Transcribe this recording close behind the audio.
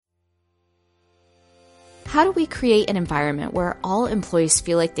how do we create an environment where all employees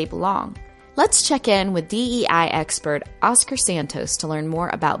feel like they belong? Let's check in with DEI expert Oscar Santos to learn more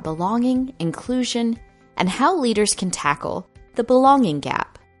about belonging, inclusion, and how leaders can tackle the belonging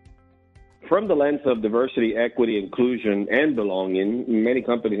gap. From the lens of diversity, equity, inclusion, and belonging, many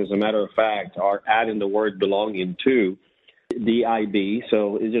companies, as a matter of fact, are adding the word belonging to DIB,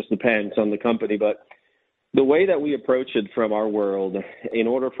 so it just depends on the company. But the way that we approach it from our world, in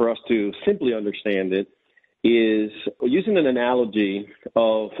order for us to simply understand it, is using an analogy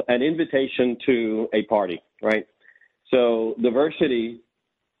of an invitation to a party, right? So diversity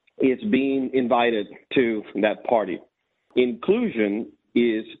is being invited to that party. Inclusion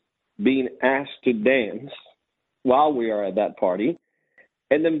is being asked to dance while we are at that party.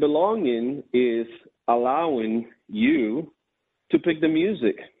 And then belonging is allowing you to pick the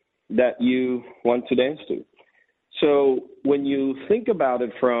music that you want to dance to. So when you think about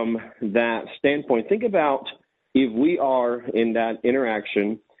it from that standpoint, think about if we are in that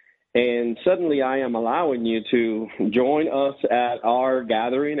interaction and suddenly I am allowing you to join us at our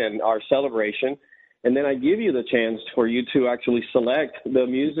gathering and our celebration, and then I give you the chance for you to actually select the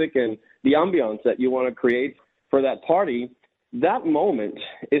music and the ambiance that you want to create for that party. That moment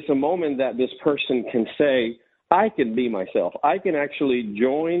is a moment that this person can say, I can be myself. I can actually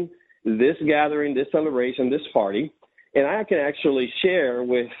join this gathering, this celebration, this party, and I can actually share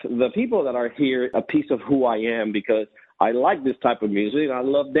with the people that are here a piece of who I am because I like this type of music and I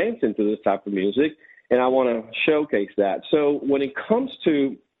love dancing to this type of music, and I want to showcase that. So when it comes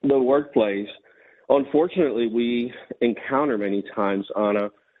to the workplace, unfortunately, we encounter many times, Anna,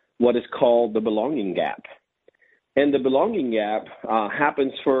 what is called the belonging gap. And the belonging gap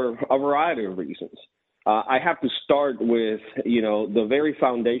happens for a variety of reasons. I have to start with, the very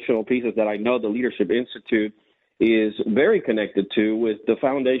foundational pieces that I know the Leadership Institute is very connected to, with the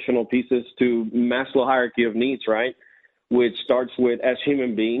foundational pieces to Maslow hierarchy of needs, right? Which starts with, as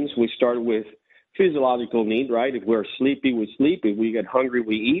human beings, we start with physiological need, right? If we're sleepy, we sleep. If we get hungry,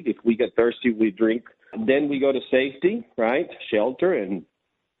 we eat. If we get thirsty, we drink. Then we go to safety, right? Shelter and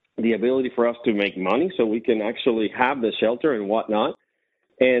the ability for us to make money so we can actually have the shelter and whatnot.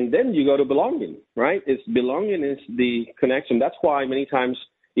 And then you go to belonging, right? Belonging is the connection. That's why many times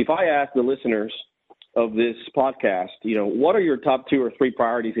if I ask the listeners of this podcast, what are your top 2 or 3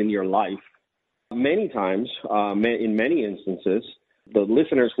 priorities in your life? Many times, in many instances, the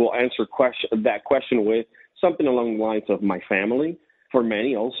listeners will answer that question with something along the lines of my family. For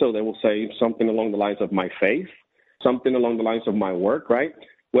many also, they will say something along the lines of my faith, something along the lines of my work, right?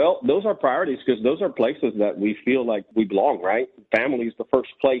 Well, those are priorities because those are places that we feel like we belong, right? Family is the first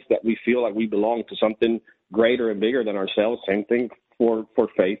place that we feel like we belong to something greater and bigger than ourselves. Same thing for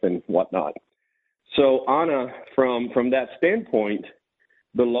faith and whatnot. So, Anna, from that standpoint,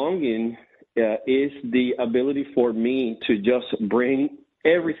 belonging is the ability for me to just bring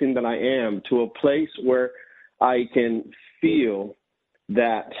everything that I am to a place where I can feel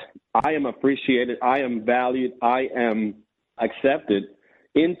that I am appreciated, I am valued, I am accepted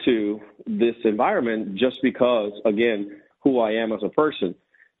into this environment just because, again, who I am as a person.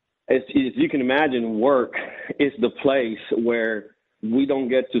 As you can imagine, work is the place where we don't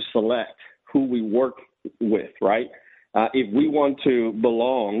get to select who we work with, right? If we want to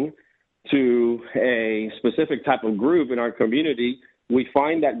belong to a specific type of group in our community, we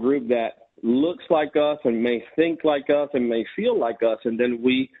find that group that looks like us and may think like us and may feel like us, and then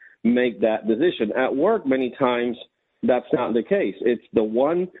we make that decision. At work, many times, that's not the case. It's the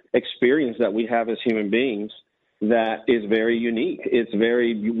one experience that we have as human beings that is very unique. It's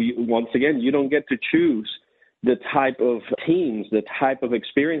once again, you don't get to choose the type of teams, the type of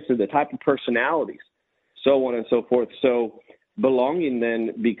experiences, the type of personalities, so on and so forth. So belonging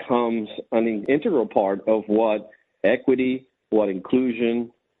then becomes an integral part of what equity, what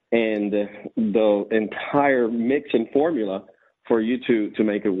inclusion, and the entire mix and formula for you to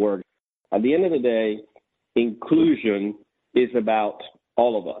make it work. At the end of the day, inclusion is about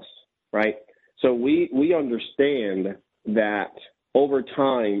all of us, right? So we understand that over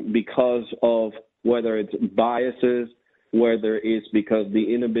time, because of whether it's biases, whether it's because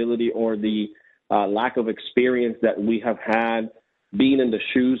the inability or the lack of experience that we have had being in the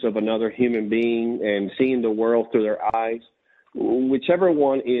shoes of another human being and seeing the world through their eyes, whichever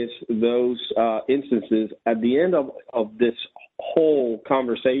one is those instances, at the end of this whole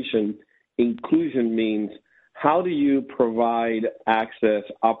conversation, inclusion means how do you provide access,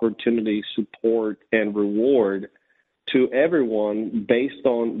 opportunity, support, and reward to everyone based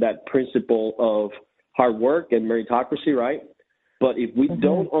on that principle of hard work and meritocracy, right? But if we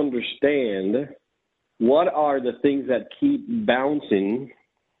don't understand what are the things that keep bouncing,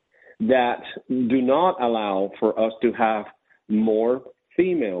 that do not allow for us to have more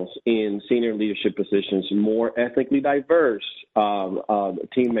females in senior leadership positions, more ethnically diverse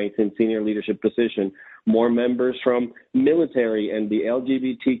teammates in senior leadership position, more members from military and the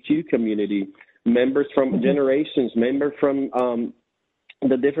LGBTQ community, members from generations, members from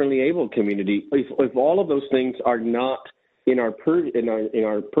the differently abled community. If all of those things are not in our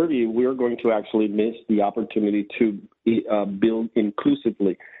purview, we're going to actually miss the opportunity to build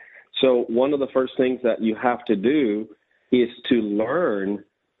inclusively. So one of the first things that you have to do is to learn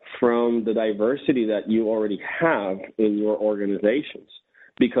from the diversity that you already have in your organizations.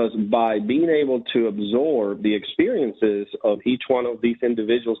 Because by being able to absorb the experiences of each one of these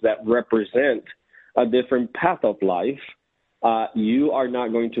individuals that represent a different path of life, you are not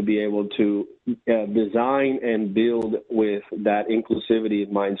going to be able to design and build with that inclusivity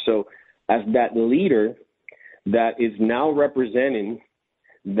in mind. So as that leader that is now representing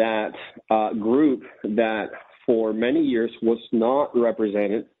that group that for many years was not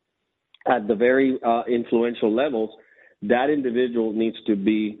represented at the very influential levels, that individual needs to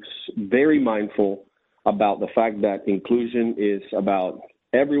be very mindful about the fact that inclusion is about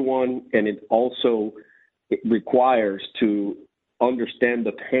everyone, and it requires to understand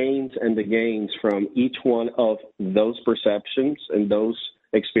the pains and the gains from each one of those perceptions and those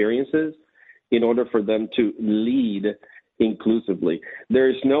experiences in order for them to lead inclusively. There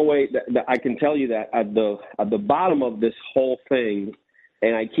is no way that I can tell you that at the bottom of this whole thing,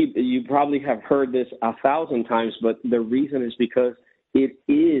 and you probably have heard this 1,000 times, but the reason is because it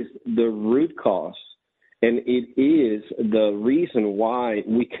is the root cause, and it is the reason why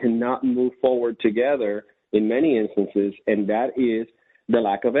we cannot move forward together in many instances, and that is the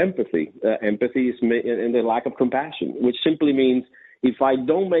lack of empathy. Empathy is and the lack of compassion, which simply means if I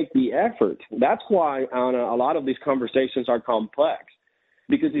don't make the effort, that's why a lot of these conversations are complex,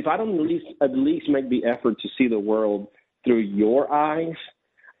 because if I don't at least make the effort to see the world through your eyes,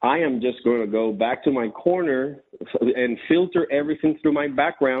 I am just going to go back to my corner and filter everything through my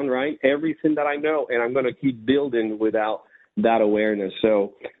background, right? Everything that I know, and I'm going to keep building without that awareness.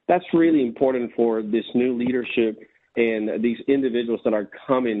 So that's really important for this new leadership and these individuals that are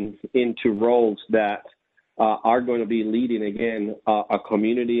coming into roles that are going to be leading, again, a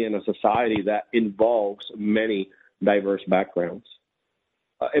community and a society that involves many diverse backgrounds.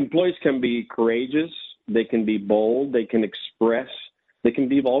 Employees can be courageous, they can be bold, they can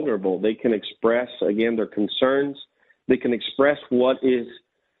be vulnerable, they can express, again, their concerns, they can express what is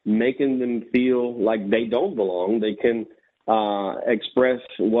making them feel like they don't belong, they can express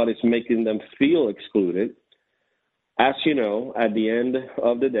what is making them feel excluded. As you know, at the end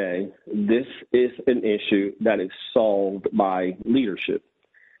of the day, this is an issue that is solved by leadership.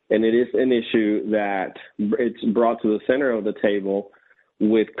 And it is an issue that it's brought to the center of the table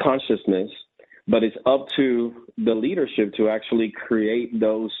with consciousness, but it's up to the leadership to actually create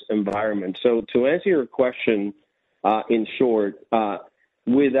those environments. So to answer your question, in short,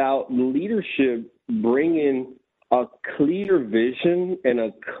 without leadership bringing a clear vision and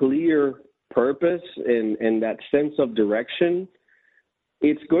a clear purpose and that sense of direction,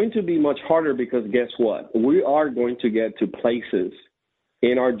 it's going to be much harder, because guess what? We are going to get to places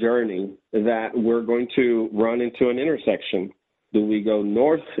in our journey that we're going to run into an intersection. Do we go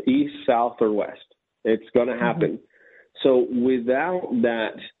north, east, south, or west? It's going to happen. So without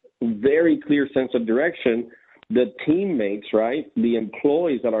that very clear sense of direction, the teammates, right, the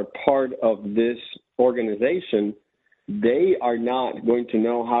employees that are part of this organization, they are not going to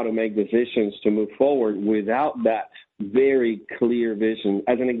know how to make decisions to move forward without that very clear vision.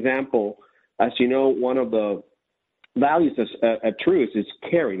 As an example, as you know, one of the values at Truist is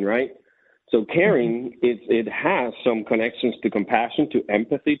caring, right? So caring, it has some connections to compassion, to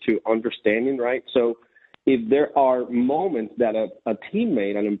empathy, to understanding, right? So if there are moments that a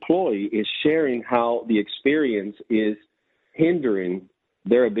teammate, an employee, is sharing how the experience is hindering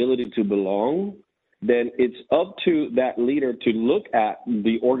their ability to belong, then it's up to that leader to look at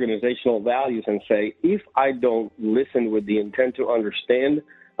the organizational values and say, if I don't listen with the intent to understand,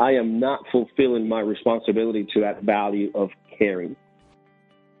 I am not fulfilling my responsibility to that value of caring.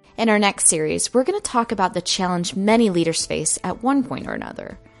 In our next series, we're going to talk about the challenge many leaders face at one point or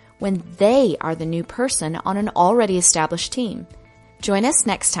another, when they are the new person on an already established team. Join us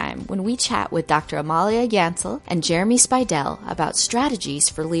next time when we chat with Dr. Amalia Yancel and Jeremy Speidel about strategies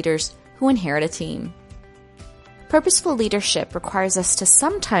for leaders who inherit a team. Purposeful leadership requires us to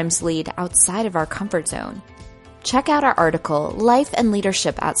sometimes lead outside of our comfort zone. Check out our article, Life and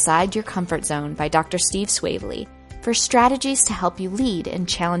Leadership Outside Your Comfort Zone by Dr. Steve Swavely, for strategies to help you lead in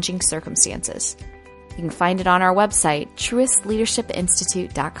challenging circumstances. You can find it on our website,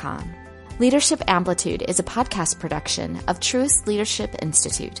 truestleadershipinstitute.com. Leadership Amplitude is a podcast production of Truest Leadership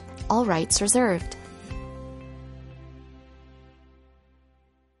Institute. All rights reserved.